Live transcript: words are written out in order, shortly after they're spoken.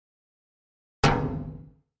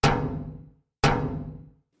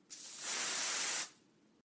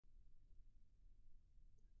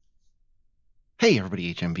Hey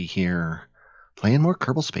everybody, HMV here, playing more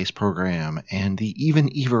Kerbal Space Program, and the Even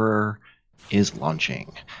Everer is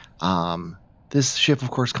launching. This ship, of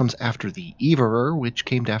course, comes after the Everer, which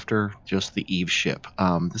came after just the Eve ship.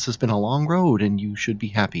 This has been a long road, and you should be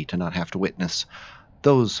happy to not have to witness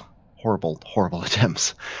those horrible, horrible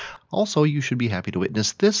attempts. Also, you should be happy to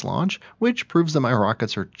witness this launch, which proves that my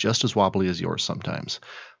rockets are just as wobbly as yours sometimes.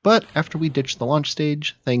 But after we ditch the launch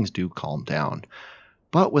stage, things do calm down.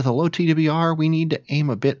 But with a low TWR, we need to aim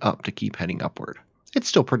a bit up to keep heading upward. It's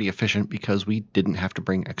still pretty efficient because we didn't have to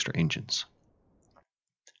bring extra engines.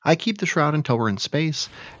 I keep the shroud until we're in space,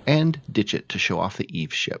 and ditch it to show off the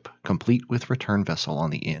Eve ship, complete with return vessel on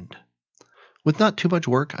the end. With not too much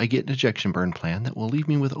work, I get an ejection burn plan that will leave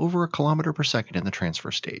me with over 1 kilometer per second in the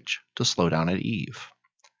transfer stage, to slow down at Eve.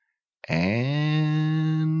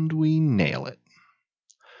 And we nail it.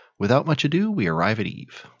 Without much ado, we arrive at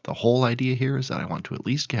Eve. The whole idea here is that I want to at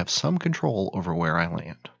least have some control over where I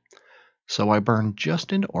land. So I burn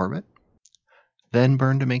just into orbit, then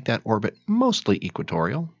burn to make that orbit mostly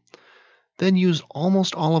equatorial, then use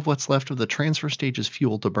almost all of what's left of the transfer stage's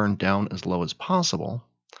fuel to burn down as low as possible,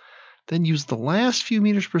 then use the last few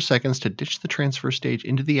meters per second to ditch the transfer stage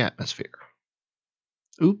into the atmosphere.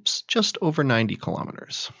 Oops, just over 90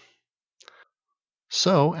 kilometers.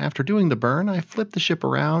 So, after doing the burn, I flip the ship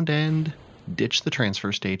around and ditch the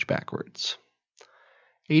transfer stage backwards.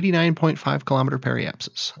 89.5 kilometer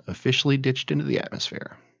periapsis, officially ditched into the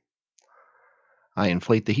atmosphere. I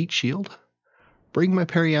inflate the heat shield, bring my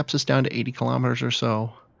periapsis down to 80 kilometers or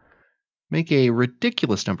so, make a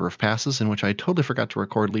ridiculous number of passes in which I totally forgot to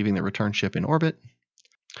record leaving the return ship in orbit,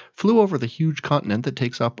 flew over the huge continent that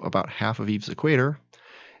takes up about half of Eve's equator,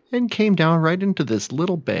 and came down right into this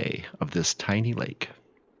little bay of this tiny lake.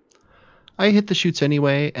 I hit the chutes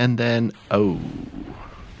anyway, and then, oh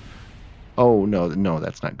no,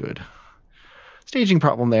 that's not good. Staging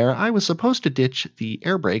problem there. I was supposed to ditch the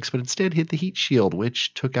air brakes, but instead hit the heat shield,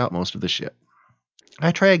 which took out most of the ship.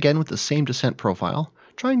 I try again with the same descent profile,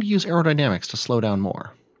 trying to use aerodynamics to slow down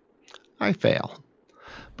more. I fail.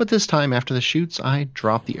 But this time, after the chutes, I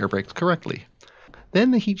drop the air brakes correctly.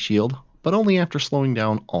 Then the heat shield, but only after slowing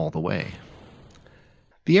down all the way.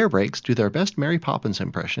 The air brakes do their best Mary Poppins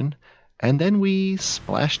impression, and then we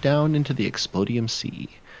splash down into the Explodium Sea.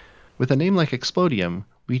 With a name like Explodium,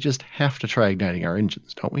 we just have to try igniting our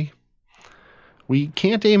engines, don't we? We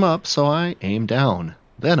can't aim up, so I aim down,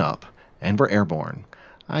 then up, and we're airborne.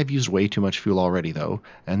 I've used way too much fuel already, though,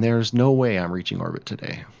 and there's no way I'm reaching orbit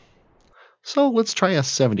today. So let's try a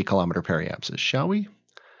 70 kilometer periapsis, shall we?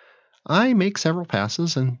 I make several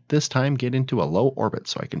passes and this time get into a low orbit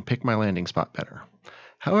so I can pick my landing spot better.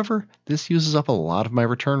 However, this uses up a lot of my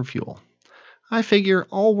return fuel. I figure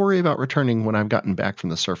I'll worry about returning when I've gotten back from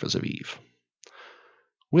the surface of Eve.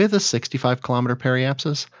 With a 65 kilometer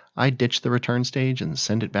periapsis, I ditch the return stage and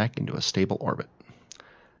send it back into a stable orbit.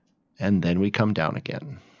 And then we come down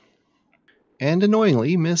again. And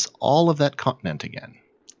annoyingly miss all of that continent again.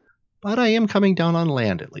 But I am coming down on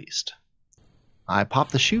land at least. I pop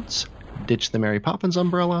the chutes, ditch the Mary Poppins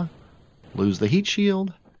umbrella, lose the heat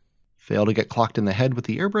shield, fail to get clocked in the head with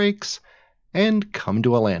the air brakes, and come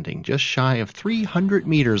to a landing just shy of 300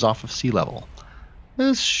 meters off of sea level.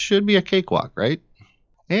 This should be a cakewalk, right?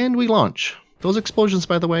 And we launch. Those explosions,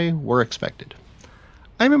 by the way, were expected.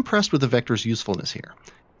 I'm impressed with the Vector's usefulness here.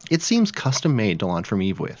 It seems custom made to launch from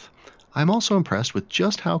Eve with. I'm also impressed with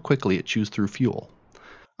just how quickly it chews through fuel.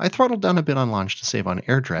 I throttled down a bit on launch to save on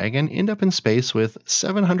air drag and end up in space with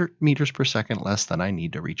 700 meters per second less than I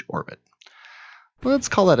need to reach orbit. Let's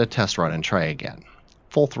call that a test run and try again.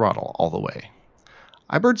 Full throttle all the way.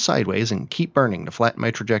 I bird sideways and keep burning to flatten my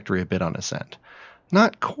trajectory a bit on ascent.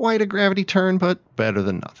 Not quite a gravity turn, but better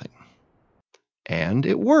than nothing. And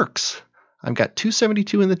it works! I've got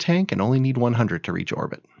 272 in the tank and only need 100 to reach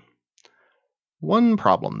orbit. One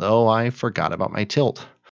problem though, I forgot about my tilt.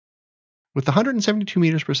 With the 172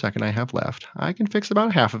 meters per second I have left, I can fix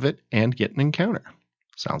about half of it and get an encounter.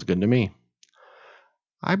 Sounds good to me.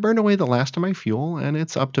 I burn away the last of my fuel, and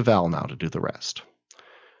it's up to Val now to do the rest.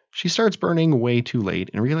 She starts burning way too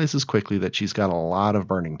late and realizes quickly that she's got a lot of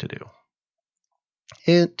burning to do.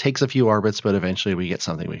 It takes a few orbits, but eventually we get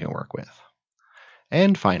something we can work with.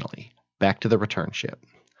 And finally, back to the return ship.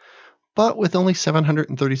 But with only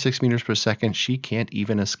 736 meters per second, she can't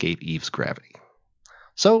even escape Eve's gravity.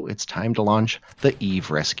 So it's time to launch the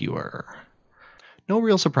Eve Rescuer. No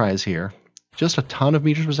real surprise here. Just a ton of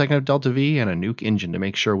meters per second of Delta V and a nuke engine to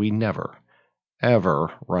make sure we never,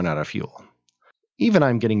 ever run out of fuel. Even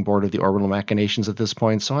I'm getting bored of the orbital machinations at this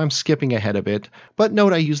point, so I'm skipping ahead a bit, but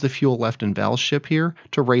note I use the fuel left in Val's ship here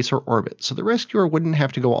to raise her orbit, so the rescuer wouldn't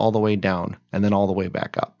have to go all the way down and then all the way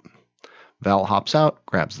back up. Val hops out,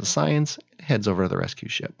 grabs the science, and heads over to the rescue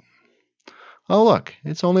ship. Oh look,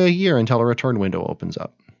 it's only a year until a return window opens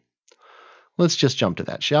up. Let's just jump to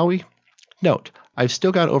that, shall we? Note, I've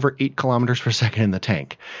still got over 8 kilometers per second in the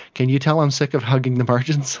tank. Can you tell I'm sick of hugging the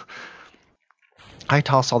margins? I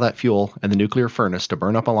toss all that fuel and the nuclear furnace to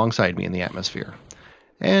burn up alongside me in the atmosphere,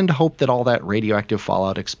 and hope that all that radioactive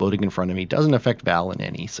fallout exploding in front of me doesn't affect Val in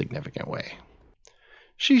any significant way.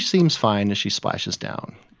 She seems fine as she splashes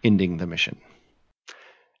down, ending the mission.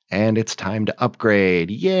 And it's time to upgrade.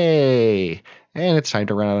 Yay! And it's time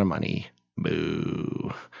to run out of money.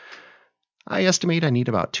 Boo. I estimate I need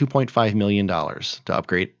about $2.5 million to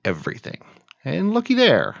upgrade everything. And looky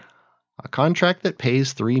there, a contract that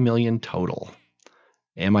pays $3 million total.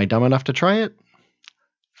 Am I dumb enough to try it?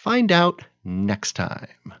 Find out next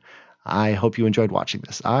time. I hope you enjoyed watching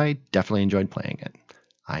this. I definitely enjoyed playing it.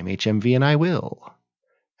 I'm HMV and I will,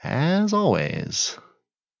 as always,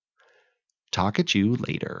 talk at you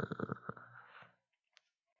later.